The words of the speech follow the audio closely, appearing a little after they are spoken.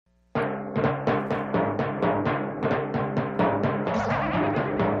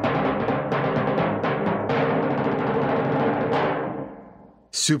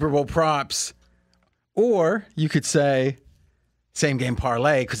Super Bowl props. Or you could say same game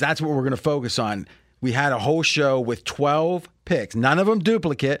parlay, because that's what we're going to focus on. We had a whole show with 12 picks, none of them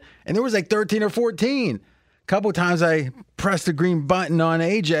duplicate, and there was like 13 or 14. A couple of times I pressed the green button on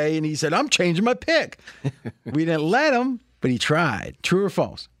AJ, and he said, I'm changing my pick. We didn't let him, but he tried. True or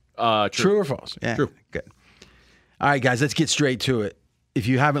false? True or false? Yeah, true. Good. All right, guys, let's get straight to it. If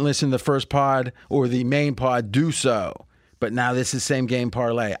you haven't listened to the first pod or the main pod, do so. But now this is same game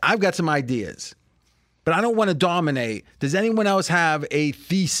parlay. I've got some ideas, but I don't want to dominate. Does anyone else have a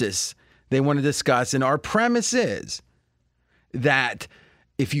thesis they want to discuss? And our premise is that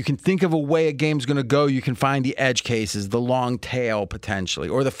if you can think of a way a game's going to go, you can find the edge cases, the long tail potentially,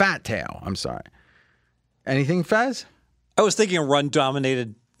 or the fat tail. I'm sorry. Anything, Fez? I was thinking a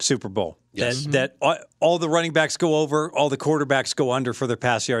run-dominated Super Bowl. Yes. That all the running backs go over, all the quarterbacks go under for their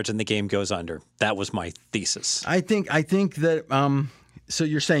pass yards, and the game goes under. That was my thesis. I think that. So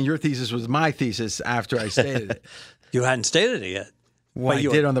you're saying your thesis was my thesis after I stated it. You hadn't stated it yet. Well, I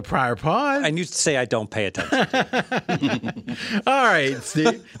did on the prior pod. I used to say I don't pay attention. All right,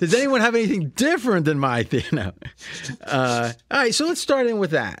 Steve. Does anyone have anything different than my thing? No. All right, so let's start in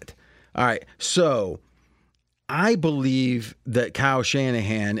with that. All right, so I believe that Kyle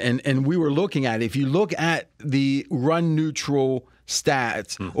Shanahan, and we were looking at it, if you look at the run neutral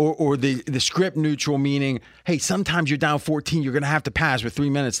stats or the script neutral, meaning, hey, sometimes you're down 14, you're going to have to pass with 3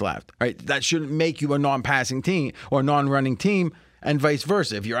 minutes left, right? That shouldn't make you a non-passing team or a non-running team, and vice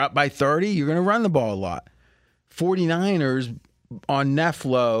versa. If you're up by 30, you're going to run the ball a lot. 49ers on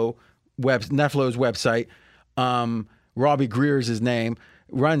Neflo's website, Robbie Greer's his name,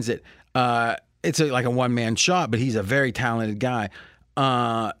 runs it. It's like a one-man shot, but he's a very talented guy.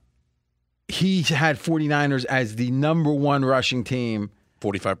 He had 49ers as the number one rushing team.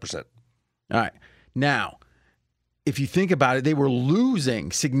 45%. All right. Now, if you think about it, they were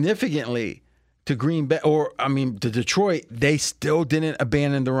losing significantly to Green Bay, to Detroit. They still didn't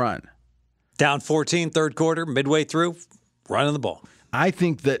abandon the run. Down 14, third quarter, midway through, running the ball. I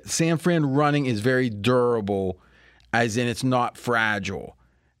think that San Fran running is very durable, as in it's not fragile.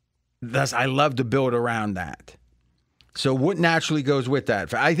 Thus, I love to build around that. So what naturally goes with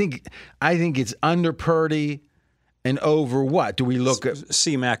that? I think it's under Purdy and over what? Do we look at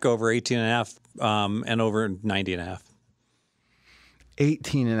C-Mac over 18.5 and over 90.5.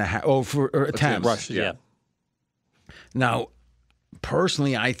 18.5. Oh, for attempts. Rush, yeah. Now,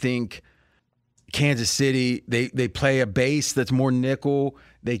 personally, I think Kansas City, they play a base that's more nickel.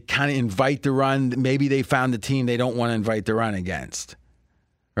 They kind of invite the run. Maybe they found the team they don't want to invite the run against.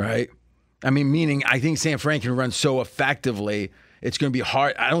 Right? I mean, meaning I think San Fran can run so effectively, it's going to be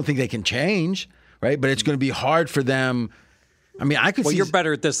hard. I don't think they can change, right? But it's going to be hard for them. I mean, I could see. Well, you're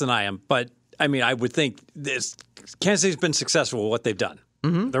better at this than I am, but I mean, I would think Kansas City's been successful with what they've done.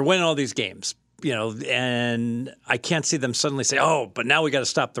 Mm-hmm. They're winning all these games, and I can't see them suddenly say, oh, but now we got to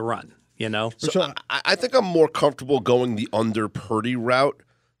stop the run, So I think I'm more comfortable going the under Purdy route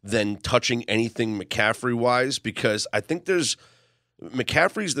than touching anything McCaffrey-wise, because I think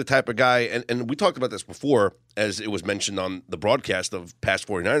McCaffrey's the type of guy, and we talked about this before, as it was mentioned on the broadcast of past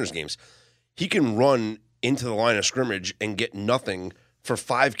 49ers games. He can run into the line of scrimmage and get nothing for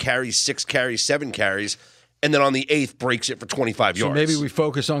 5 carries, 6 carries, 7 carries, and then on the 8th breaks it for 25 yards. So maybe we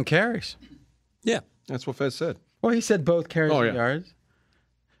focus on carries. Yeah. That's what Fez said. Well, he said both carries and yards.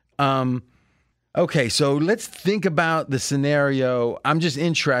 Okay, so let's think about the scenario. I'm just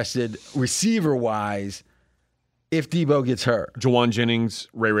interested, receiver-wise, if Debo gets hurt. Jawan Jennings,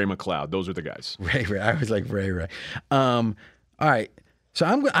 Ray McLeod. Those are the guys. Ray. I was like Ray. All right.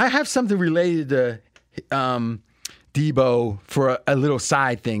 So I have something related to Debo for a little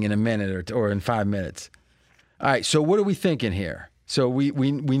side thing in a minute or in 5 minutes. All right. So what are we thinking here? So we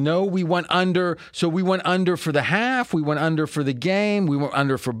know we went under. So we went under for the half. We went under for the game. We went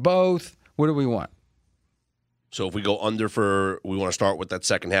under for both. What do we want? So if we go under we want to start with that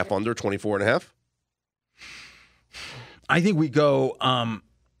second half under 24.5? I think we go.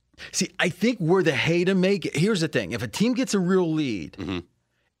 I think we're the hay to make it. Here's the thing: if a team gets a real lead,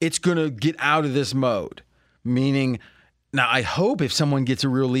 it's going to get out of this mode. Meaning, now I hope if someone gets a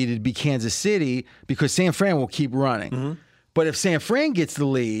real lead, it'd be Kansas City, because San Fran will keep running. Mm-hmm. But if San Fran gets the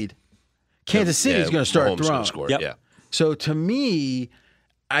lead, Kansas City is going to start throwing. Score. Yep. Yeah. So to me,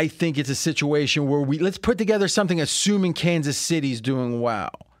 I think it's a situation where let's put together something assuming Kansas City's doing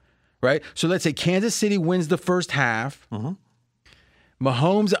well. Right? So let's say Kansas City wins the first half. Mm-hmm.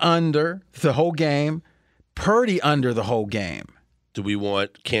 Mahomes under the whole game. Purdy under the whole game. Do we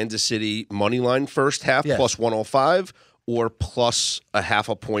want Kansas City money line first half plus 105 or plus a half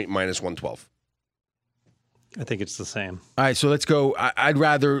a point minus 112? I think it's the same All right, so let's go. I'd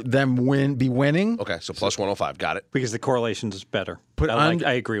rather them be winning. Okay, so plus 105. Got it. because the correlation is better.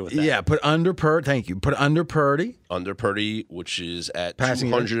 I agree with that. Yeah, put under Thank you. Put under Purdy. Under Purdy, which is at Passing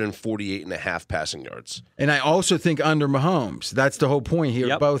yards. 248.5 passing yards. And I also think under Mahomes. That's the whole point here.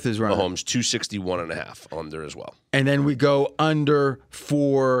 Yep. Both is running. Mahomes 261.5 under as well. And then we go under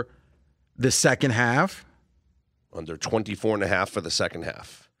for the second half. Under 24.5 for the second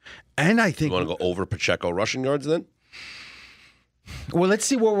half. And I You think, want to go over Pacheco rushing yards then? well, let's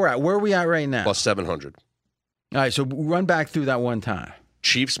see where we're at. Where are we at right now? Plus 700. All right, so run back through that one time.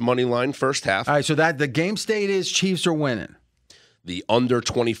 Chiefs money line first half. All right, so that the game state is Chiefs are winning. The under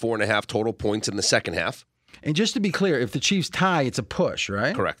 24.5 total points in the second half. And just to be clear, if the Chiefs tie, it's a push,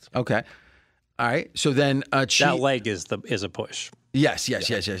 right? Correct. Okay. All right. So then That leg is a push. Yes.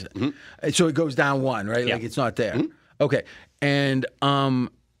 Mm-hmm. So it goes down one, right? Yeah. Like it's not there. Mm-hmm. Okay. And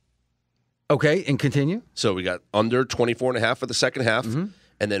okay, and continue. So we got under 24.5 for the second half. Mm-hmm.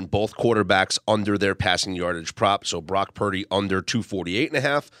 And then both quarterbacks under their passing yardage prop. So Brock Purdy under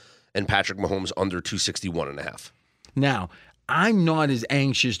 248.5 and Patrick Mahomes under 261.5. Now, I'm not as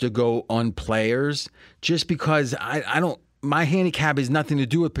anxious to go on players just because I don't. My handicap has nothing to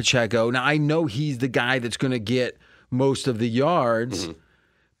do with Pacheco. Now, I know he's the guy that's going to get most of the yards. Mm-hmm.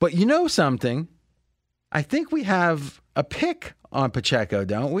 But you know something? I think we have a pick on Pacheco,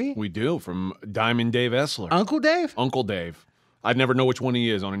 don't we? We do, from Diamond Dave Essler. Uncle Dave? Uncle Dave. I'd never know which one he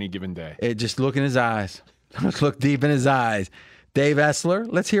is on any given day. Just look in his eyes. Look deep in his eyes. Dave Essler,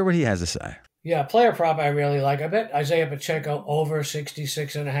 let's hear what he has to say. Yeah, player prop I really like. I bet Isaiah Pacheco over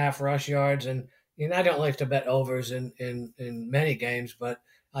 66.5 rush yards. And I don't like to bet overs in many games, but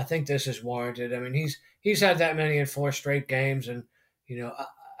I think this is warranted. I mean, he's had that many in 4 straight games. And,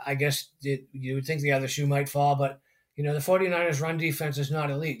 I guess you would think the other shoe might fall. But, the 49ers run defense is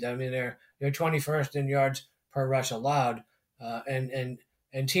not elite. I mean, they're 21st in yards per rush allowed. And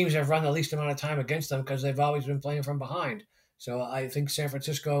teams have run the least amount of time against them because they've always been playing from behind. So I think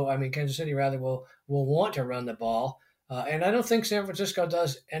Kansas City rather will want to run the ball. And I don't think San Francisco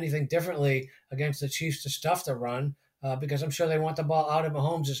does anything differently against the Chiefs to stuff the run because I'm sure they want the ball out of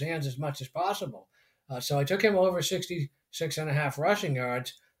Mahomes' hands as much as possible. So I took him over 66.5 rushing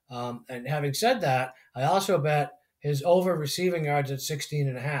yards. And having said that, I also bet his over receiving yards at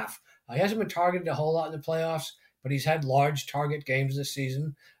 16.5. He hasn't been targeted a whole lot in the playoffs, but he's had large target games this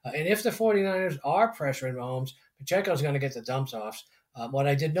season. And if the 49ers are pressuring Mahomes, Pacheco's going to get the dumps offs. What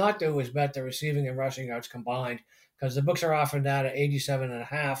I did not do was bet the receiving and rushing yards combined because the books are offering that at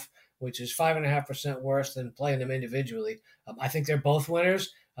 87.5, which is 5.5% worse than playing them individually. I think they're both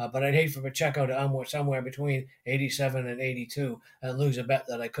winners, but I'd hate for Pacheco to somewhere between 87 and 82 and lose a bet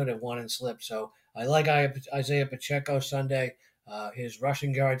that I could have won and slipped. So I like Isaiah Pacheco Sunday, his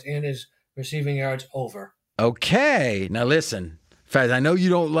rushing yards and his receiving yards over. Okay. Now listen, Fez, I know you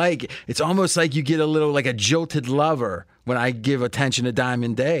don't like it. It's almost like you get a little like a jilted lover when I give attention to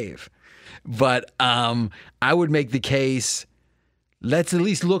Diamond Dave. But I would make the case, let's at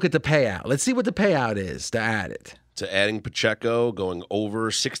least look at the payout. Let's see what the payout is to add it. To adding Pacheco, going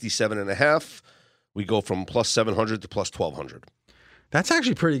over 67.5, we go from plus 700 to plus 1,200. That's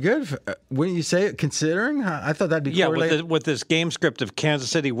actually pretty good. Wouldn't you say it, considering? I thought that'd be correlated. with this game script of Kansas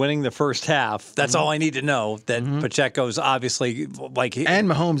City winning the first half, that's all I need to know, that Pacheco's obviously and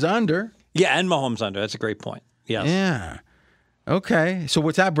Mahomes under. Yeah, and Mahomes under. That's a great point. Yes. Yeah. Okay. So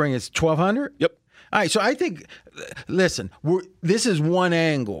what's that bring? It's 1,200? Yep. All right. So I think, listen, this is one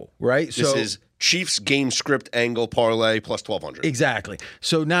angle, right? This is Chiefs game script angle parlay plus 1,200. Exactly.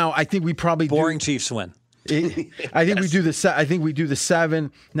 So now I think we probably boring Chiefs win. I think we do the. I think we do the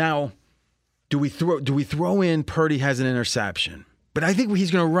 7. Now, do we throw in Purdy has an interception? But I think he's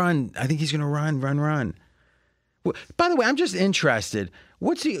going to run. I think he's going to run. Well, by the way, I'm just interested.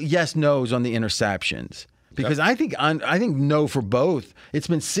 What's the yes nos on the interceptions? Because I think no for both. It's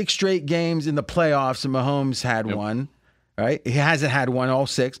been 6 straight games in the playoffs, and Mahomes had one. Right? He hasn't had one all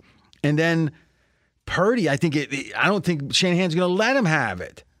 6, and then Purdy. I don't think Shanahan's going to let him have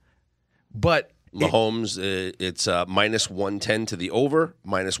it, but. Mahomes, it's minus 110 to the over,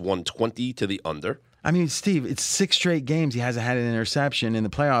 minus 120 to the under. I mean, Steve, it's 6 straight games he hasn't had an interception in the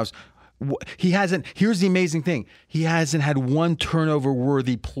playoffs. He hasn't. Here's the amazing thing: he hasn't had one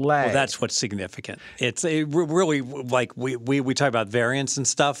turnover-worthy play. Well, that's what's significant. It's really like we talk about variance and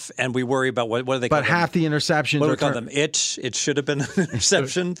stuff, and we worry about what do they call them? But half the interceptions what do are we call them? Itch. It should have been an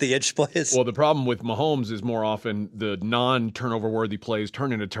interception. The itch plays. Well, the problem with Mahomes is more often the non-turnover-worthy plays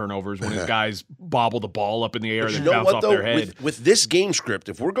turn into turnovers when his guys bobble the ball up in the air and bounce off their head. With this game script,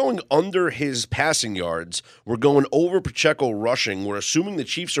 if we're going under his passing yards, we're going over Pacheco rushing. We're assuming the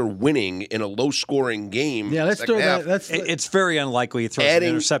Chiefs are winning. swing in a low-scoring game. Yeah, let's second throw half. that. It's very unlikely he throws an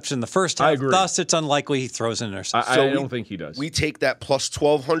interception in the first half. I agree. Thus, it's unlikely he throws an interception. I don't think he does. We take that plus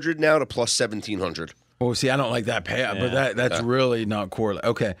 1,200 now to plus 1,700. Oh, see, I don't like that payout, but that's really not correlated.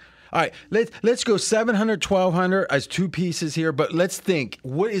 Okay. All right, let's go 700, 1,200 as two pieces here, but let's think,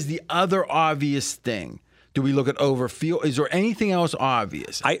 what is the other obvious thing? Do we look at overfield? Is there anything else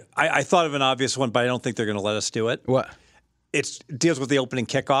obvious? I thought of an obvious one, but I don't think they're going to let us do it. What? It deals with the opening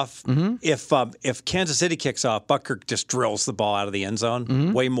kickoff. If Kansas City kicks off, Butker just drills the ball out of the end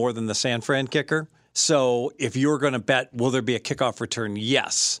zone way more than the San Fran kicker. So if you're going to bet, will there be a kickoff return?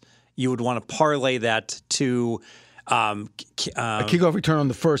 Yes. You would want to parlay that to a kickoff return on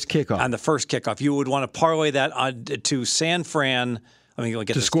the first kickoff. on the first kickoff. You would want to parlay that to San Fran. I mean,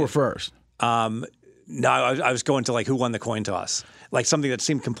 get to score first. No, I was going to like who won the coin toss, like something that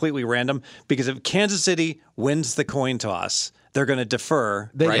seemed completely random. Because if Kansas City wins the coin toss, they're going to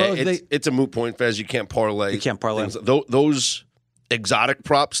defer. It's a moot point, Fez. You can't parlay. You can't parlay. Those exotic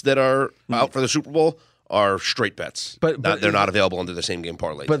props that are out for the Super Bowl are straight bets. But they're not available under the same game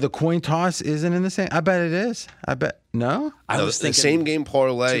parlay. But the coin toss isn't in the same. I bet it is. I bet no. I was thinking the same game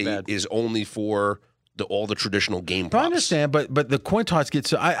parlay is only for all the traditional game props. I understand, but the coin toss gets.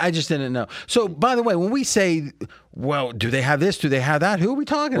 So I just didn't know. So by the way, when we say, well, do they have this? Do they have that? Who are we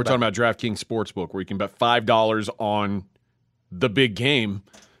talking We're about? talking about DraftKings Sportsbook, where you can bet $5 on the big game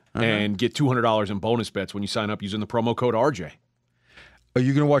and get $200 in bonus bets when you sign up using the promo code RJ. Are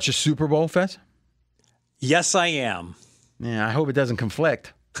you going to watch a Super Bowl, Fez? Yes, I am. Yeah, I hope it doesn't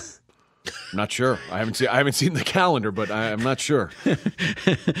conflict. I'm not sure. I haven't seen the calendar, but I'm not sure.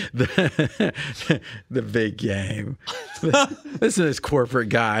 the big game. Listen to this corporate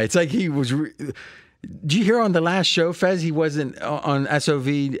guy. It's like he was. Did you hear on the last show, Fez? He wasn't on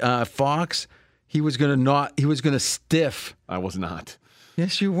SOV Fox. He was gonna stiff. I was not.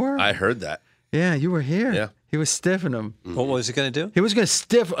 Yes, you were. I heard that. Yeah, you were here. Yeah. He was stiffing him. What was he going to do? He was going to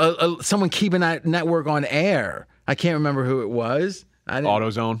stiff someone keeping that network on air. I can't remember who it was.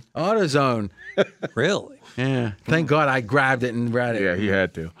 AutoZone. Really? Yeah. Thank God I grabbed it and read it. Yeah, he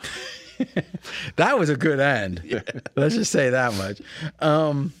had to. That was a good end. Yeah. Let's just say that much.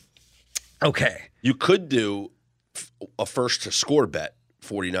 Okay. You could do a first to score bet,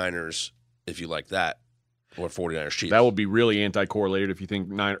 49ers, if you like that, or 49ers Chiefs. That would be really anti-correlated if you think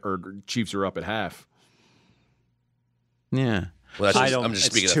Chiefs are up at half. Yeah. Well, I'm just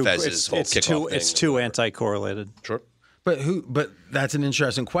speaking of Fez's whole kickoff thing. It's too anti-correlated. Sure. But that's an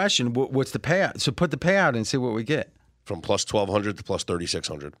interesting question. What's the payout? So put the payout and see what we get. From plus 1,200 to plus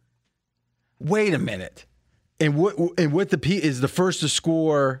 3,600. Wait a minute. And what the P is the first to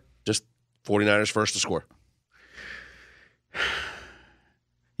score? Just 49ers first to score.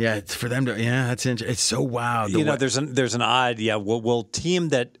 Yeah, it's for them to. Yeah, that's interesting. It's so wild. There's an odd. Yeah, will team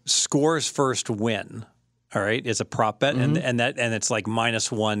that scores first win? All right, it's a prop bet, and it's like minus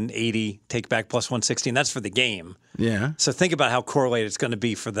 180, take back plus 116. That's for the game. Yeah. So think about how correlated it's going to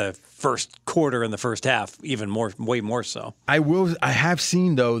be for the first quarter and the first half, even more, way more so. I have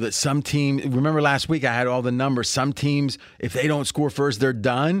seen though that some teams. Remember last week I had all the numbers. Some teams, if they don't score first, they're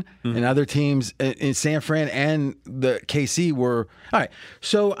done, and other teams in San Fran and the KC were all right.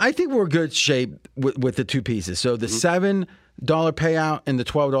 So I think we're good shape with the two pieces. So the $7 payout and the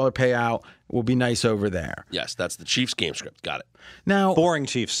 $12 payout will be nice over there. Yes, that's the Chiefs game script. Got it. Now, boring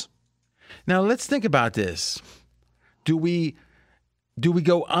Chiefs. Now let's think about this. Do we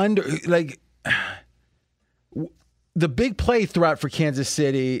go under like the big play throughout for Kansas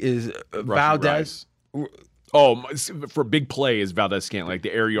City is Valdez? Oh, for big play is Valdez Scantling, like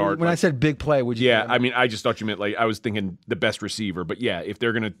the air yard. When I said big play, would you? Yeah, I mean, I just thought you meant like I was thinking the best receiver, but yeah, if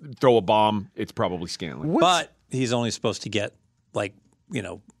they're gonna throw a bomb, it's probably Scantling. But he's only supposed to get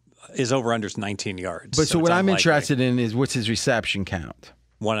his over under is 19 yards. But so what I'm interested in is what's his reception count?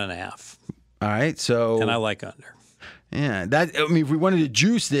 1.5. All right, so and I like under. Yeah, if we wanted to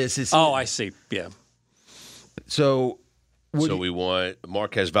juice this, it's I see. Yeah. So we want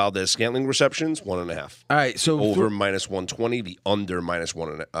Marquez Valdez Scantling receptions 1.5. All right, so over minus 120, the under minus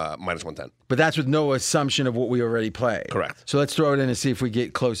 110. But that's with no assumption of what we already played. Correct. So let's throw it in and see if we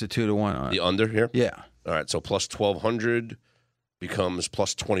get close to 2-1 on it. The under here. Yeah. All right, so plus 1,200 becomes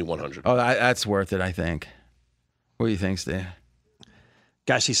plus 2,100. Oh, that's worth it, I think. What do you think, Steve?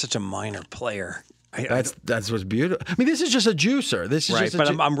 Gosh, he's such a minor player. That's what's beautiful. I mean, this is just a juicer. This is right, just but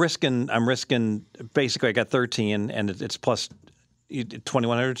I'm risking. Basically, I got 13, and it's plus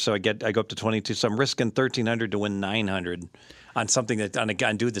 2,100, so I go up to 22. So I'm risking 1,300 to win 900. on something that on a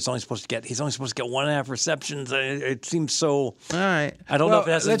guy dude that's only supposed to get 1.5 receptions. It seems so. All right. I don't know if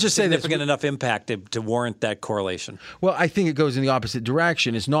it has let's a just say this. significant enough impact to warrant that correlation. Well, I think it goes in the opposite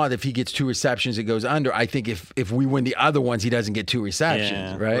direction. It's not if he gets 2 receptions, it goes under. I think if we win the other ones, he doesn't get 2 receptions,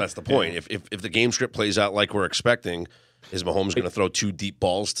 Yeah. right? Well, that's the point. If the game script plays out like we're expecting, is Mahomes going to throw 2 deep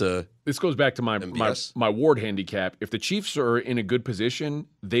balls to? This goes back to my MVS? Ward handicap. If the Chiefs are in a good position,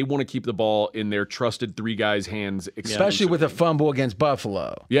 they want to keep the ball in their trusted 3 guys' hands, Especially with a fumble against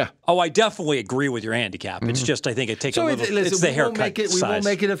Buffalo. Yeah. Oh, I definitely agree with your handicap. It's just I think it takes a little. It's the haircut we size. won't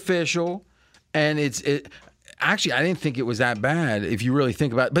make it official, and actually, I didn't think it was that bad if you really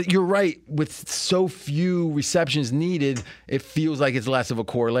think about it. But you're right. With so few receptions needed, it feels like it's less of a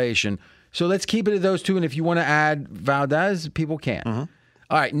correlation. So let's keep it at those 2. And if you want to add Valdez, people can. All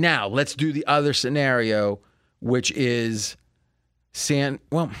right, now let's do the other scenario, which is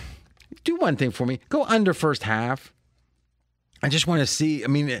well, do one thing for me. Go under first half. I just want to see. I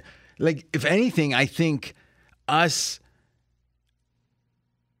mean, like, if anything, I think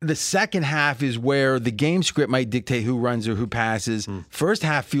the second half is where the game script might dictate who runs or who passes. First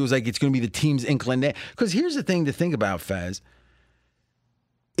half feels like it's going to be the team's inclination. Because here's the thing to think about, Fez.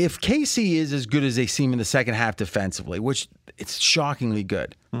 If KC is as good as they seem in the second half defensively, which it's shockingly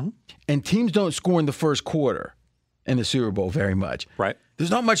good, and teams don't score in the first quarter in the Super Bowl very much, Right. there's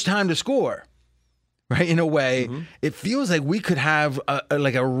not much time to score, right? In a way, it feels like we could have a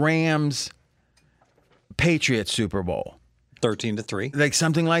Rams-Patriots Super Bowl. 13-3. Like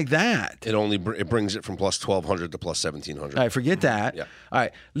something like that. It brings it from plus 1,200 to plus 1,700. All right, forget that. Yeah. All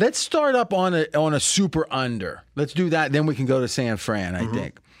right, let's start up on a super under. Let's do that. Then we can go to San Fran, I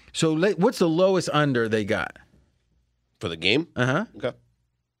think. So what's the lowest under they got? For the game? Okay.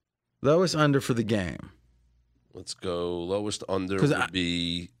 Lowest under for the game. Let's go. Lowest under 'Cause would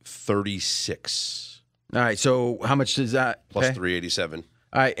be 36. All right, so how much does that Plus pay? 387.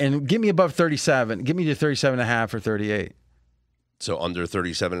 All right, and give me above 37. Give me to 37.5 or 38. So under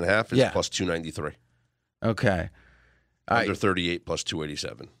 37.5 is Yeah. plus 293. Okay. All Under right. 38 plus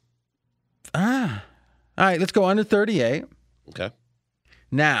 287. All right, let's go under 38. Okay.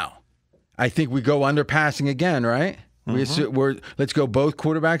 Now, I think we go under passing again, right? Let's go both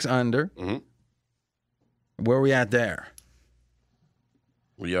quarterbacks under. Where are we at there?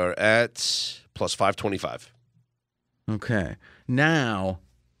 We are at plus 525. Okay. Now,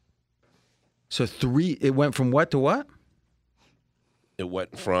 so it went from what to what? It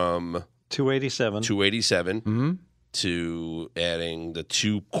went from 287. 287 to adding the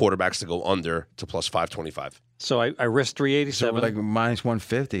 2 quarterbacks to go under to plus 525. So I risked So 387. like minus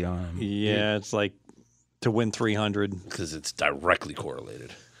 150 on him. Yeah, it's like to win 300. Because it's directly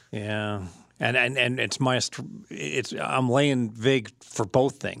correlated. Yeah. And it's I'm laying vig for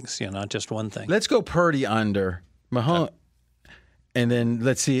both things, not just one thing. Let's go Purdy under. Mahomes. And then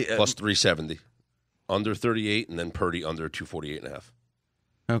let's see. Plus 370. Under 38, and then Purdy under 248.5.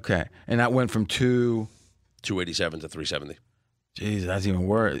 Okay. And that went from 287 to 370. Geez, that's even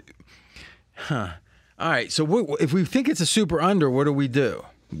worse. Huh. All right. So if we think it's a super under, what do we do?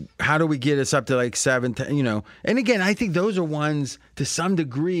 How do we get us up to like 7, 10, And again, I think those are ones to some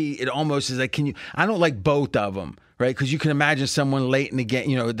degree. It almost is like, I don't like both of them, right? Because you can imagine someone late in the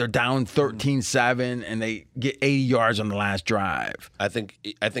game, they're down 13-7 and they get 80 yards on the last drive. I think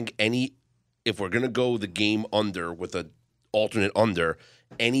if we're going to go the game under with an alternate under,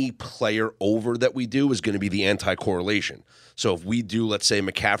 any player over that we do is going to be the anti-correlation. So if we do, let's say,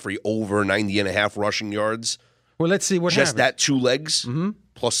 McCaffrey over 90.5 rushing yards, well, let's see what just happens. that 2 legs,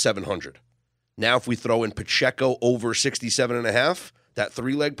 plus 700. Now if we throw in Pacheco over 67.5, that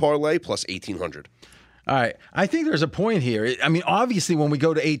 3-leg parlay, plus 1,800. All right. I think there's a point here. I mean, obviously, when we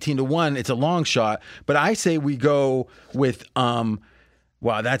go to 18-1, it's a long shot. But I say we go with,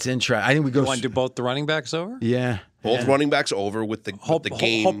 wow, that's interesting. I think we go. You want to do both the running backs over? Yeah. Both running backs over with the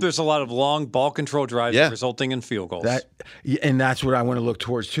game. Hope there's a lot of long ball control drives resulting in field goals. And that's what I want to look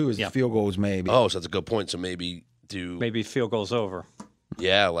towards, too, is the field goals maybe. Oh, so that's a good point. So maybe field goals over.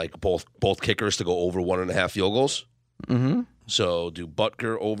 Yeah, like both kickers to go over 1.5 field goals. Mm-hmm. So do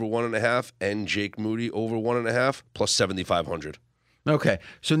Butker over 1.5 and Jake Moody over 1.5 plus 7,500. Okay,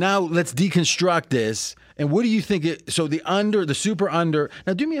 so now let's deconstruct this. And what do you think? So the super under.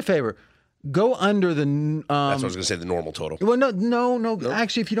 Now, do me a favor. Go under the. That's what I was going to say. The normal total. Well, no.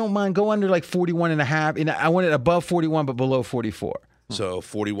 Actually, if you don't mind, go under like 41.5. And I want it above 41, but below 44. So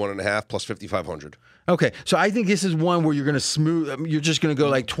 41.5 plus 5,500. Okay, so I think this is one where you're going to smooth. You're just going to go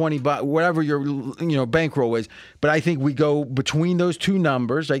like $20, whatever your bankroll is. But I think we go between those two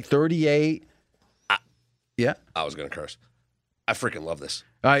numbers, like 38. Yeah. I was going to curse. I freaking love this.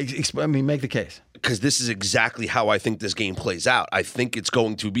 Make the case. because this is exactly how I think this game plays out. I think it's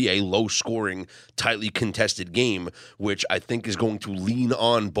going to be a low-scoring, tightly contested game, which I think is going to lean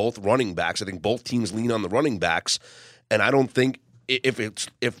on both running backs. I think both teams lean on the running backs, and I don't think if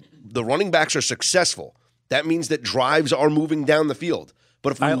the running backs are successful, that means that drives are moving down the field.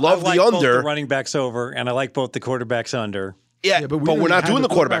 But if we love I like the under, both the running backs over, and I like both the quarterbacks under. Yeah, but we're not doing the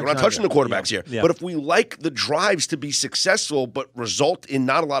quarterback. We're not touching the quarterbacks here. Yeah. But if we like the drives to be successful but result in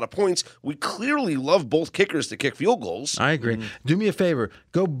not a lot of points, we clearly love both kickers to kick field goals. I agree. Do me a favor.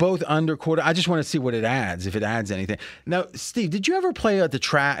 Go both under quarter. I just want to see what it adds, if it adds anything. Now, Steve, did you ever play at the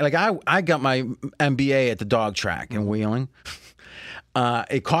track? Like I got my MBA at the dog track in Wheeling.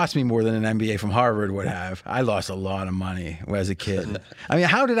 It cost me more than an MBA from Harvard would have. I lost a lot of money as a kid. I mean,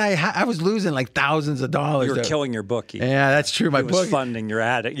 how did I was losing like thousands of dollars. You were killing your bookie. Yeah, that's true. My He was funding your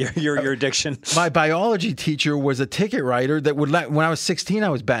addiction. My biology teacher was a ticket writer that would when I was 16, I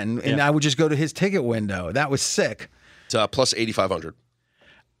was betting, and I would just go to his ticket window. That was sick. It's plus 8,500.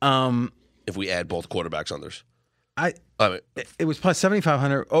 If we add both quarterbacks unders. It was plus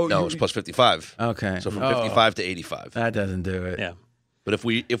 7,500. Oh no, it was plus 55. Okay, so from 55 to 85. That doesn't do it. Yeah. But if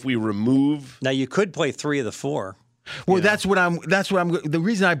we remove now, you could play 3 of the 4. Well, that's what I'm. The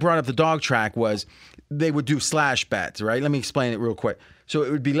reason I brought up the dog track was they would do slash bets, right? Let me explain it real quick. So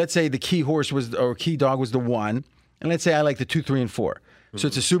it would be, let's say the key horse key dog was the 1, and let's say I like the 2, 3, and 4. Mm-hmm. So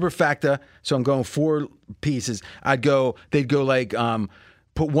it's a superfecta. So I'm going 4 pieces. They'd go like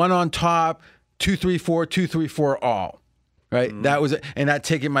put 1 on top, 2, 3, 4, 2, 3, 4 all. Right. Mm-hmm. That was it, and that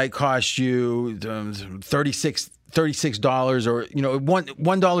ticket might cost you $36 or $1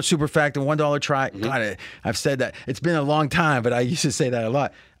 superfecta and $1 try. Mm-hmm. God, I've said that. It's been a long time, but I used to say that a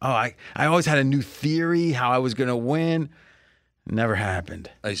lot. Oh, I always had a new theory how I was going to win. Never happened.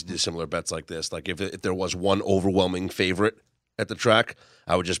 I used to do similar bets like this. Like if there was one overwhelming favorite at the track,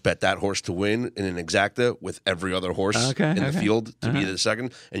 I would just bet that horse to win in an exacta with every other horse in the field to be the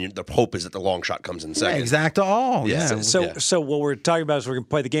second. And the hope is that the long shot comes in second. Yeah, exacta all. Yeah. So what we're talking about is we're going to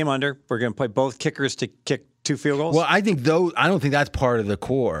play the game under. We're going to play both kickers to kick 2 field goals. Well, I don't think that's part of the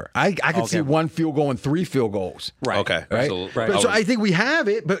core. I could see 1 field goal and 3 field goals. Right. Okay. Right. So I think we have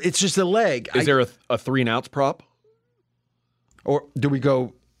it, but it's just a leg. Is there a 3 and outs prop? Or do we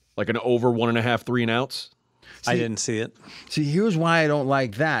go like an over 1.5 3 and outs? I didn't see it. See, here's why I don't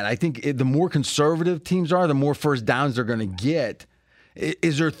like that. I think the more conservative teams are, the more first downs they're going to get.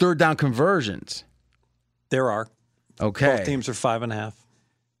 Is there third down conversions? There are. Okay. Both teams are 5.5.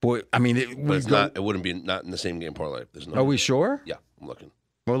 Boy, I mean, it wouldn't be not in the same game parlay. There's no. Are we sure? Yeah, I'm looking.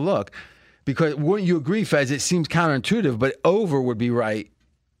 Well, look, because wouldn't you agree, Fez? It seems counterintuitive, but over would be right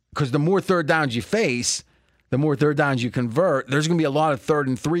because the more third downs you face, the more third downs you convert. There's going to be a lot of 3rd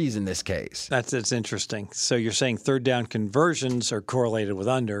and 3s in this case. That's interesting. So you're saying third down conversions are correlated with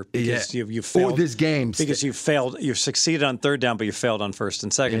under because you failed. Or this game. Because you failed. You succeeded on third down, but you failed on first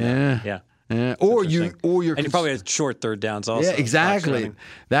and second down. Yeah. Or you're and you probably had short third downs also. Yeah, exactly.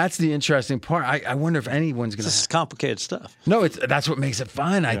 That's the interesting part. I wonder if anyone's going to. This is complicated stuff. No, that's what makes it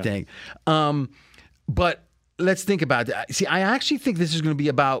fun. I think. But let's think about that. See, I actually think this is going to be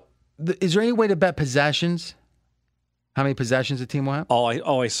about. Is there any way to bet possessions? How many possessions a team will have? All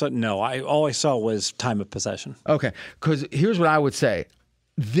I saw was time of possession. Okay, because here's what I would say: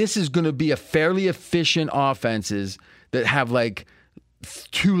 this is going to be a fairly efficient offenses that have like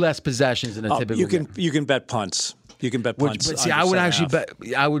 2 less possessions than a typical. You can bet punts. You can bet punts. But see, I would actually bet.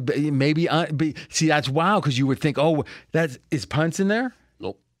 I would maybe see that's wild because you would think, oh, is punts in there?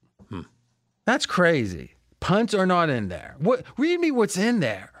 Nope. That's crazy. Punts are not in there. Read me what's in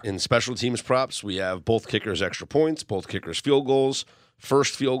there. In special teams props, we have both kickers extra points, both kickers field goals,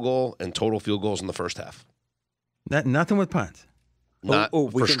 first field goal, and total field goals in the first half. Nothing with punts.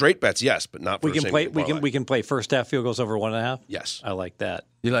 For straight bets, yes, but not for we can play first half field goals over 1.5. Yes, I like that.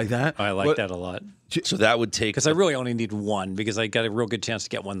 You like that? I like that a lot. So that would take because I really only need 1 because I got a real good chance to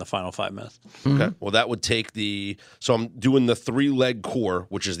get 1 in the final 5 minutes. Okay. Mm-hmm. Well, that would take so I'm doing the 3-leg core,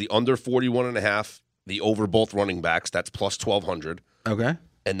 which is the under 41.5. The over both running backs, that's plus 1,200. Okay.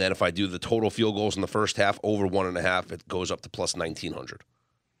 And then if I do the total field goals in the first half, over 1.5, it goes up to plus 1,900.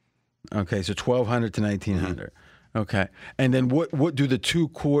 Okay, so 1,200 to 1,900. Mm-hmm. Okay. And then what do the 2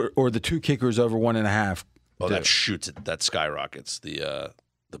 kickers over 1.5? Oh, that skyrockets the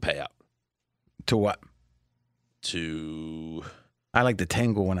payout. To what? To I like the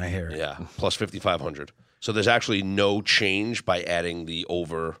tangle when I hear it. Yeah, plus 5,500. So there's actually no change by adding the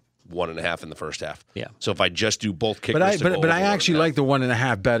over 1.5 in the first half. Yeah. So if I just do both kickers, but I actually like the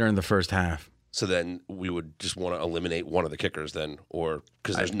 1.5 better in the first half. So then we would just want to eliminate one of the kickers then, or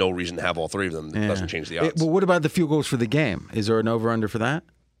because there's no reason to have all 3 of them. It doesn't change the odds. Well, what about the field goals for the game? Is there an over-under for that?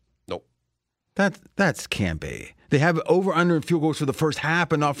 Nope. That's can't be. They have over under and field goals for the first half,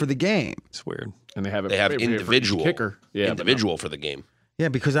 but not for the game. It's weird. And they have individual kicker. Yeah, individual for the game. Yeah,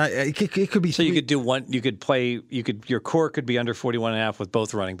 because it could be. So you could do one. You could play. Your core could be under 41.5 with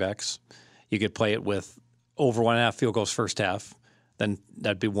both running backs. You could play it with over 1.5 field goals first half. Then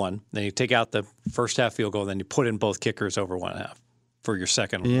that'd be one. Then you take out the first half field goal. Then you put in both kickers over 1.5 for your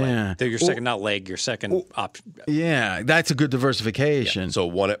second. Yeah, leg. Your second, not leg. Your second option. Yeah, that's a good diversification. Yeah. So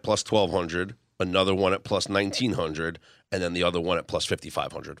one at plus 1,200, another one at plus 1,900, and then the other one at plus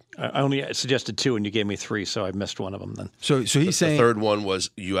 5,500. I only suggested 2, and you gave me 3, so I missed one of them. Then. So he's saying the third one was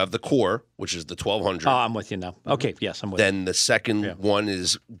you have the core, which is the 1,200. Oh, I'm with you now. Okay, yes, I'm with you. Then the second one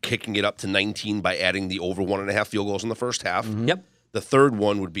is kicking it up to 19 by adding the over 1.5 field goals in the first half. Mm-hmm. Yep. The third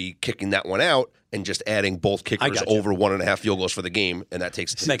one would be kicking that one out and just adding both kickers over 1.5 field goals for the game, and that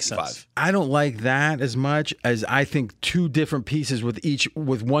takes it to 65. Sense. I don't like that as much as I think 2 different pieces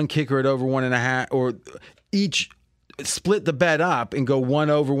with one kicker at over 1.5, or each split the bet up and go one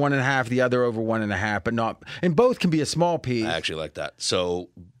over 1.5, the other over 1.5, but not, and both can be a small piece. I actually like that. So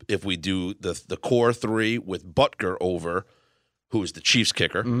if we do the core 3 with Butker over, who is the Chiefs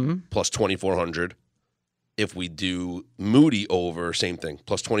kicker, plus 2,400. If we do Moody over, same thing,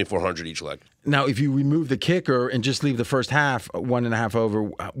 plus 2,400 each leg. Now, if you remove the kicker and just leave the first half 1.5 over,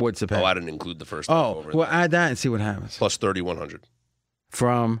 what's the pay? Oh, I didn't include the first half over. Well, add that and see what happens. Plus 3,100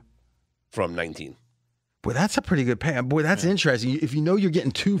 from 19. Boy, that's a pretty good pay. Boy, that's interesting. If you know you're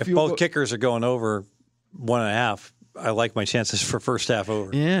getting 2 If field both kickers are going over 1.5, I like my chances for first half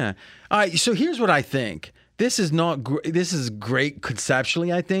over. Yeah. All right. So here's what I think. This is not. This is great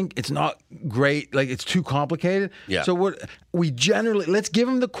conceptually. I think it's not great. Like, it's too complicated. Yeah. So what we generally, let's give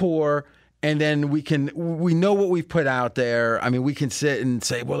them the core, and then we know what we've put out there. I mean, we can sit and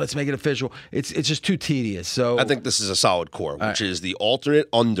say, well, let's make it official. It's just too tedious. So I think this is a solid core, which is the alternate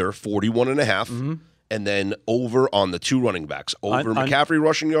under 41.5, and then over on the 2 running backs. Over McCaffrey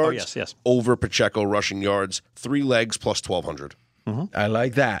rushing yards. Yes. Over Pacheco rushing yards. 3 legs plus 1,200. I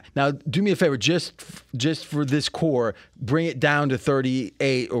like that. Now, do me a favor, just for this core, bring it down to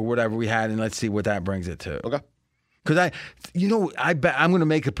 38 or whatever we had, and let's see what that brings it to. Okay. Because I bet I'm going to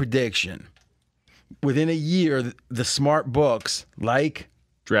make a prediction. Within a year, the smart books like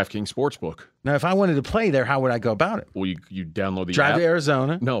DraftKings Sportsbook. Now, if I wanted to play there, how would I go about it? Well, you download the Drive app. to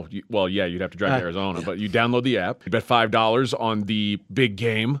Arizona. No, you'd have to drive to Arizona, but you download the app. You bet $5 on the big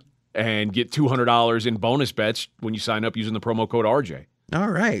game and get $200 in bonus bets when you sign up using the promo code RJ. All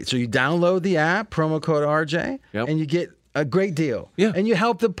right. So you download the app, promo code RJ, and you get a great deal. Yeah. And you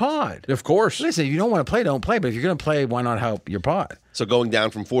help the pod. Of course. Listen, if you don't want to play, don't play. But if you're going to play, why not help your pod? So going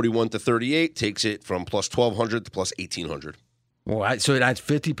down from 41 to 38 takes it from plus 1,200 to plus 1,800. Well, so it adds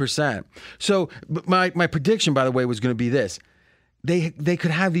 50%. So my prediction, by the way, was going to be this. They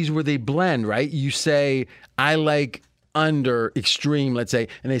could have these where they blend, right? You say, I like under extreme, let's say,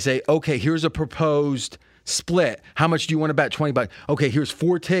 and they say, okay, here's a proposed split. How much do you want to bet? $20. Okay, here's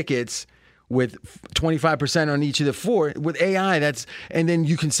 4 tickets with 25% on each of the 4. With AI, and then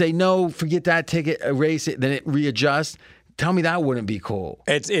you can say, no, forget that ticket, erase it, then it readjusts. Tell me that wouldn't be cool.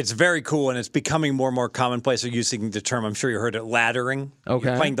 It's very cool, and it's becoming more and more commonplace. They're using the term, I'm sure you heard it, laddering. Okay.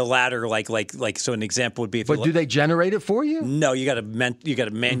 You're playing the ladder like so an example would be if But do they generate it for you? No, you got to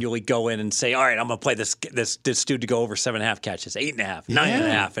manually go in and say, all right, I'm going to play this dude to go over 7.5 catches, 8.5,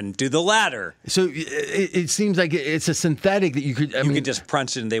 9.5, and do the ladder. So it seems like it's a synthetic that you could. You can just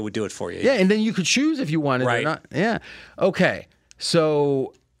punch it and they would do it for you. Yeah, and then you could choose if you wanted or not. Yeah. Okay.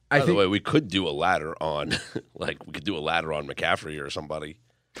 So By the way, we could do a ladder on, McCaffrey or somebody.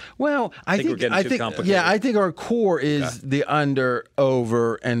 Well, I think we're getting too complicated. Yeah, I think our core is the under,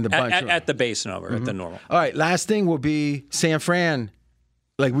 over, and the bunch at the base and over, at the normal. All right, last thing will be San Fran.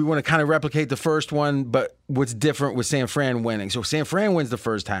 Like, we want to kind of replicate the first one, but what's different with San Fran winning? So San Fran wins the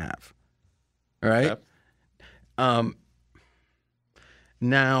first half. All right? Okay.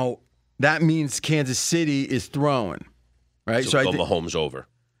 Now, that means Kansas City is throwing, right? So go Mahomes over.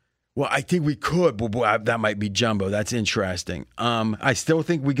 Well, I think we could, but boy, that might be jumbo. That's interesting. I still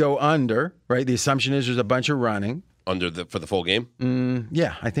think we go under, right? The assumption is there's a bunch of running. For the full game?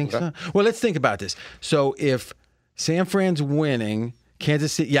 Yeah, I think so. Well, let's think about this. So if San Fran's winning,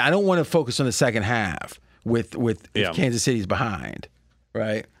 Kansas City, I don't want to focus on the second half with if Kansas City's behind,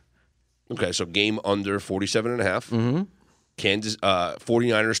 right? Okay, so game under 47.5. Kansas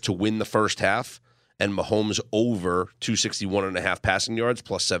 49ers to win the first half. And Mahomes over 261.5 passing yards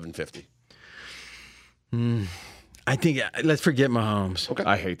plus 750. I think let's forget Mahomes. Okay.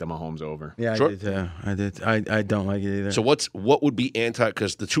 I hate the Mahomes over. Yeah, Sure. I did too. I did. I don't like it either. So what would be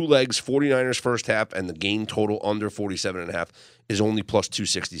because the two legs 49ers first half and the game total under 47.5 is only plus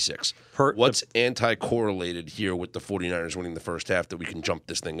 266. What's anti-correlated here with the 49ers winning the first half that we can jump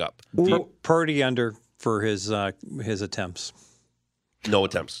this thing up? Purdy under for his attempts. No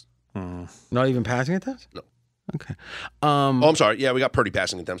attempts. Not even passing attempts? No. Okay. I'm sorry. Yeah, we got Purdy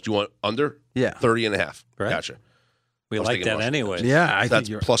passing attempts. Do you want under? Yeah. 30.5. Right. Gotcha. We I was like thinking that Russell. anyway. Yeah, I That's think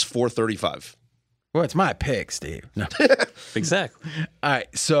you're. plus 435. Well, it's my pick, Steve. No. Exactly. All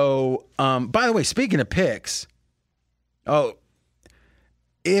right. So, by the way, speaking of picks,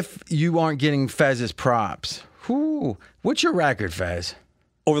 if you aren't getting Fez's props, what's your record, Fez?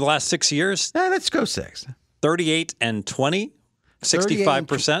 Over the last 6 years, Let's go 6. 38 and 20,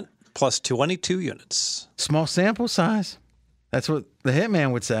 65% plus 22 units. Small sample size. That's what the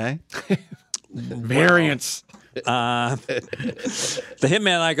hitman would say. Variance. The hitman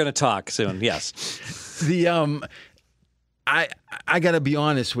and I are going to talk soon. Yes. I got to be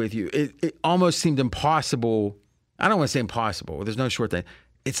honest with you. It almost seemed impossible. I don't want to say impossible. There's no short thing.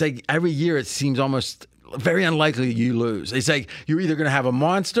 It's like every year it seems almost very unlikely you lose. It's like you're either going to have a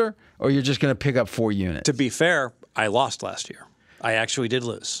monster or you're just going to pick up 4 units. To be fair, I lost last year. I actually did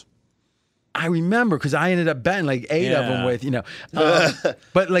lose. I remember because I ended up betting like 8 of them with,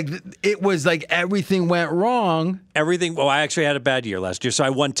 but like it was like everything went wrong. Well, I actually had a bad year last year. So I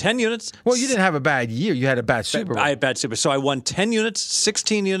won 10 units. Well, you didn't have a bad year. You had a bad Super Bowl. I had bad Super. So I won 10 units,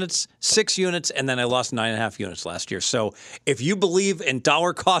 16 units, 6 units, and then I lost 9.5 units last year. So if you believe in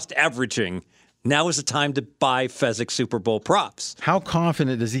dollar cost averaging, now is the time to buy Fezzik Super Bowl props. How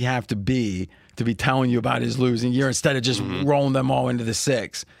confident does he have to be telling you about his losing year instead of just rolling them all into the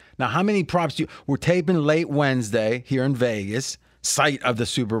 6? Now, how many props we're taping late Wednesday here in Vegas, site of the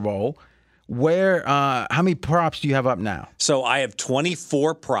Super Bowl. How many props do you have up now? So I have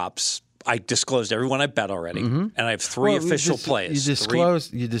 24 props. I disclosed everyone I bet already, and I have 3 official plays.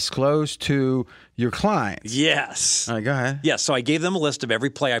 You disclosed to your clients. Yes. All right, go ahead. Yes. So I gave them a list of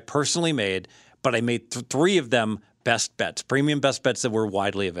every play I personally made, but I made 3 of them best bets, premium best bets that were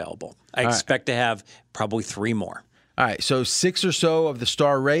widely available. I expect to have probably 3 more. All right, so 6 or so of the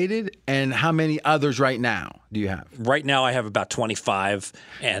star rated, and how many others right now do you have? Right now, I have about 25,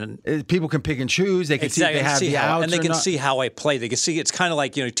 and people can pick and choose. They can see if they have the outs, and they can see how I play. They can see it's kind of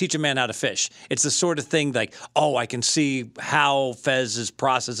like teach a man how to fish. It's the sort of thing like, I can see how Fez's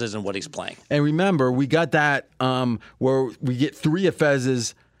process is and what he's playing. And remember, we got that where we get 3 of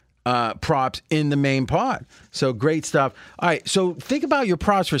Fez's props in the main pod. So great stuff. All right, so think about your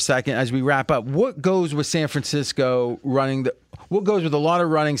props for a second as we wrap up. What goes with San Francisco what goes with a lot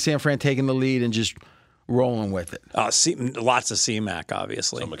of running, San Fran taking the lead and just rolling with it? Lots of C-Mac,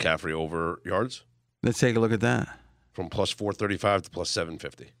 obviously. So McCaffrey over yards Let's take a look at that. from plus 435 to plus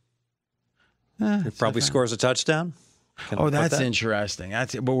 750. He probably scores a touchdown. That's interesting.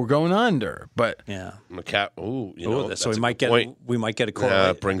 But we're going under. But Yeah. So we might get a correlate. Yeah,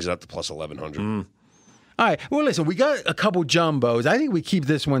 it brings it up to plus 1100. all right. Well, listen, we got a couple jumbos. I think we keep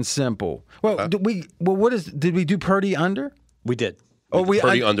this one simple. Well, did we do Purdy under? We did.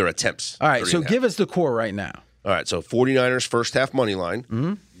 Purdy under attempts. All right. So give us the core right now. All right. So 49ers first half money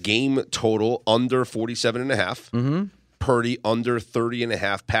line. Game total under 47.5. Purdy under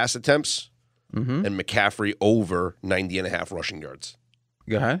 30.5 pass attempts. And McCaffrey over 90.5 rushing yards.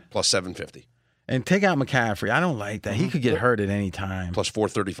 Go ahead. Plus 750. And take out McCaffrey. I don't like that. He could get hurt at any time. Plus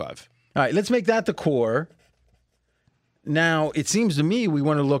 435. All right, let's make that the core. Now, it seems to me we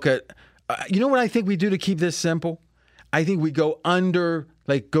want to look at, you know what I think we do to keep this simple? I think we go under,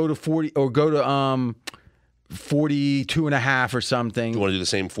 like go to 40 or go to 42.5 or something. Do you want to do the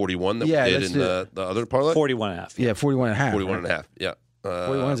same 41 that we did in the other parlay? 41.5. Yeah, 41.5. 41.5. Yeah.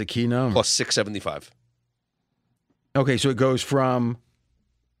 41 is a key number. Plus 675. Okay, so it goes from...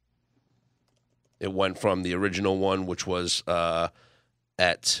 It went from the original one, which was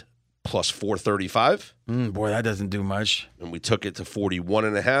at plus 435. Boy, that doesn't do much. And we took it to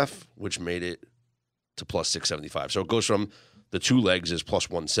 41.5, which made it to plus 675. So it goes from the 2 legs is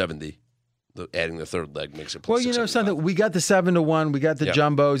plus 170. Adding the 3rd leg makes it plus 675. Something. We got the 7-1. We got the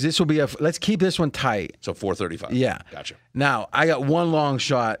jumbos. This will be let's keep this one tight. So 435. Yeah. Gotcha. Now, I got one long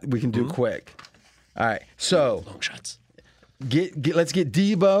shot we can do quick. All right. So long shots. Let's get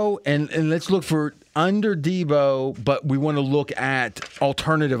Debo and let's look for under Debo, but we want to look at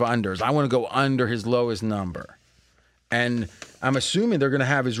alternative unders. I want to go under his lowest number. And I'm assuming they're going to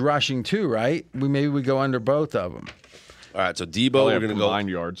have his rushing too, right? Maybe we go under both of them. All right, so Debo, we're going to go 9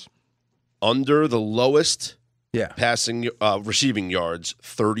 yards. Under the lowest Yeah. receiving yards,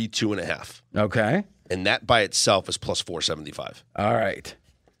 32.5. Okay. And that by itself is plus 475. All right.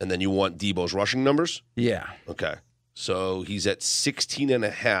 And then you want Debo's rushing numbers? Yeah. Okay. So he's at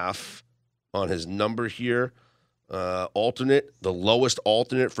 16.5 on his number here. Alternate, the lowest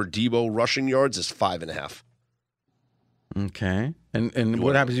alternate for Debo rushing yards is 5.5. Okay. And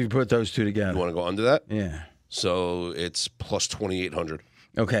what happens if you put those two together? You want to go under that? Yeah. So it's plus 2,800.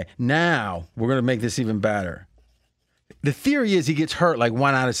 Okay. Now we're going to make this even better. The theory is he gets hurt like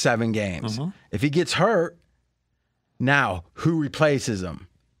 1 out of 7 games. If he gets hurt, now who replaces him?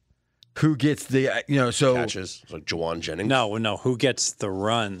 Who gets the so Catches like Juwan Jennings. No. Who gets the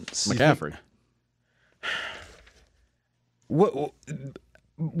runs? McCaffrey.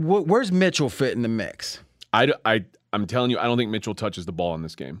 where's Mitchell fit in the mix? I'm telling you, I don't think Mitchell touches the ball in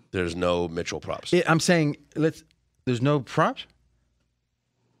this game. There's no Mitchell props. I'm saying there's no props?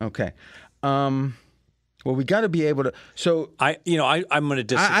 Okay. Well, we got to be able to. So I'm going to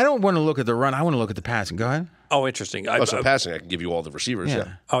disagree. I don't want to look at the run. I want to look at the passing. Go ahead. Oh, interesting. So passing, I can give you all the receivers.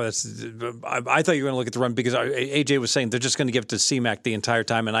 Yeah. Oh, that's. I thought you were going to look at the run because AJ was saying they're just going to give it to C-Mac the entire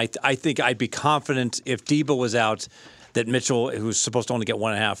time, and I think I'd be confident if Debo was out that Mitchell, who's supposed to only get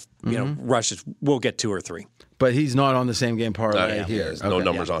 1.5, rushes, will get 2 or 3. But he's not on the same game parlay here. There's no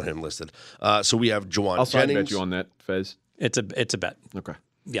numbers on him listed. So we have Juwan I'll side Jennings. bet you on that, Fez. It's a bet. Okay.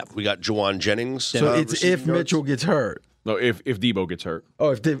 Yeah. We got Juwan Jennings. So it's receiving if yards. Mitchell gets hurt. No, if Debo gets hurt.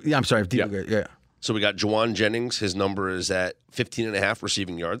 Oh, if Debo gets yeah. So we got Juwan Jennings. His number is at 15.5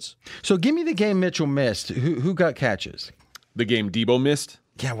 receiving yards. So give me the game Mitchell missed. Who got catches? The game Debo missed.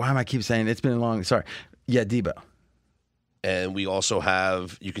 Yeah, why am I keep saying it's been long? Sorry. Yeah, Debo. And we also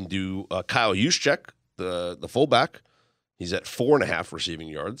have, you can do Kyle Juszczyk, the fullback. He's at 4.5 receiving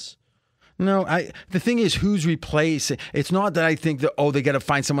yards. No, the thing is, who's replacing? It's not that I think that, they got to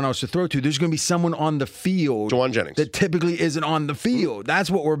find someone else to throw to. There's going to be someone on the field. Juwan Jennings. That typically isn't on the field. That's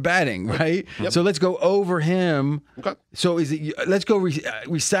what we're betting, right? Yep. So let's go over him. Okay. So let's go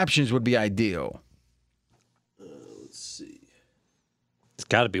receptions would be ideal. Let's see. It's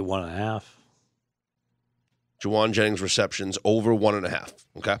got to be 1.5. Juwan Jennings receptions over 1.5.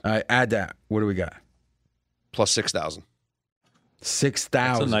 Okay. All right, add that. What do we got? Plus 6,000.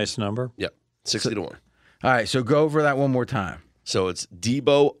 6,000. That's a nice number. Yep. 60 to 1. All right, so go over that one more time. So it's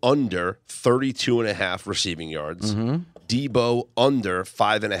Debo under 32.5 receiving yards. Debo under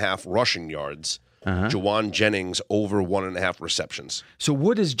 5.5 rushing yards. Juwan Jennings over 1.5 receptions. So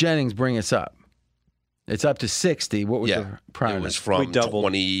what does Jennings bring us up? It's up to 60. What was the prior? It was from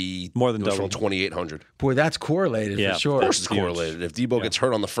 20, more than it was double. from 2,800. Boy, that's correlated Yeah, for sure. Of course it's correlated. If Debo gets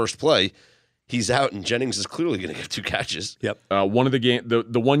hurt on the first play, he's out, and Jennings is clearly going to get 2 catches. Yep. One of the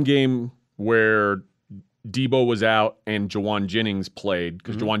one game where Debo was out and Juwan Jennings played,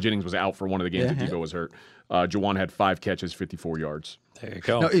 because Juwan Jennings was out for one of the games that Debo was hurt. Juwan had 5 catches, 54 yards. There you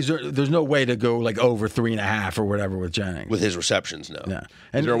go. No, there's no way to go like over 3.5 or whatever with Jennings. With his receptions, no. Yeah. Is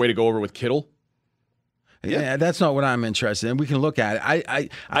And there a way to go over with Kittle? yeah, that's not what I'm interested in. We can look at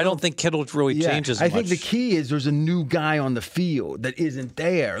it. I don't think Kittle really changes I much. think the key is there's a new guy on the field that isn't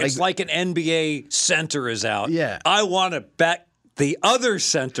there. It's like an NBA center is out. Yeah. I want to bet the other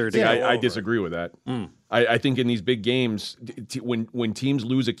center to go I over. disagree with that. I think in these big games, when teams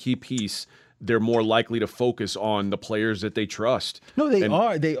lose a key piece, they're more likely to focus on the players that they trust. No,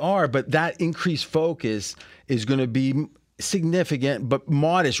 they are, but that increased focus is going to be significant but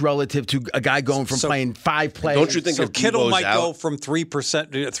modest relative to a guy going from playing 5 plays. Don't you think So if Kittle Debo's might out, go from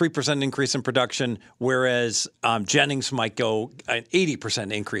 3% increase in production, whereas Jennings might go an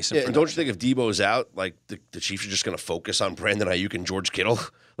 80% increase in and production. don't you think if Debo's out, like the Chiefs are just going to focus on Brandon Ayuk and George Kittle?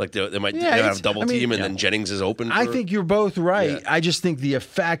 Like they might have a double team, and then Jennings is open. I think you're both right. Yeah. I just think the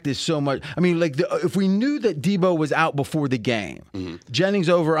effect is so much. I mean, like if we knew that Debo was out before the game, Jennings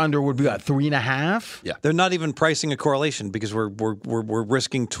over under would be about 3.5. Yeah. They're not even pricing a correlation because we're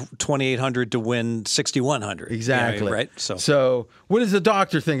risking 2,800 to win 6,100. Exactly. Yeah, right. So what does the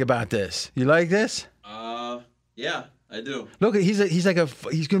doctor think about this? You like this? Yeah, I do. Look, he's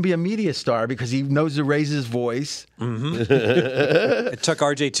going to be a media star because he knows to raise his voice. It took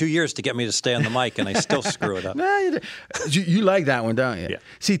RJ 2 years to get me to stay on the mic, and I still screw it up. You like that one, don't you? Yeah.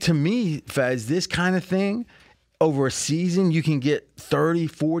 See, to me, Fez, this kind of thing, over a season, you can get 30,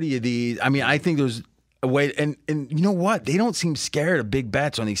 40 of these. I mean, I think there's a way, and you know what? They don't seem scared of big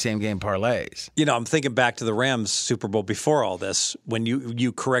bets on these same game parlays. You know, I'm thinking back to the Rams Super Bowl before all this, when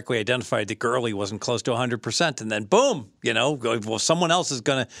you correctly identified that Gurley wasn't close to 100%, and then boom, well, someone else is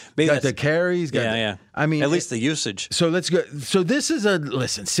going to maybe Got the carries. Yeah. I mean, at least the usage. So let's go. So this is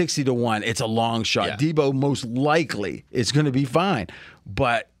 60 to 1. It's a long shot. Yeah. Debo most likely is going to be fine,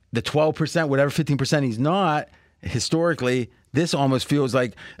 but the 12%, whatever 15% he's not, historically, this almost feels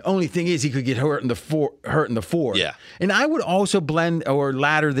like only thing is he could get hurt in the fourth. Yeah. And I would also blend or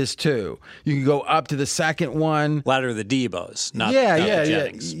ladder this too. You can go up to the second one. Ladder the Debos, not Yeah. the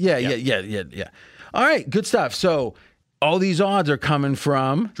Jennings. Yeah. All right, good stuff. So all these odds are coming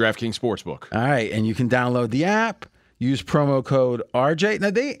from DraftKings Sportsbook. All right, and you can download the app. Use promo code RJ. Now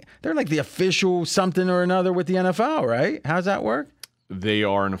they're like the official something or another with the NFL, right? How's that work? They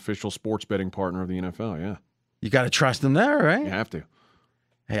are an official sports betting partner of the NFL. Yeah, You got to trust them there, right? you have to.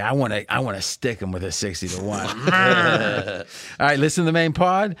 Hey, I want to stick them with a 60-1. All right, listen to the main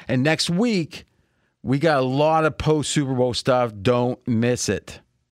pod, and next week we got a lot of post Super Bowl stuff. Don't miss it.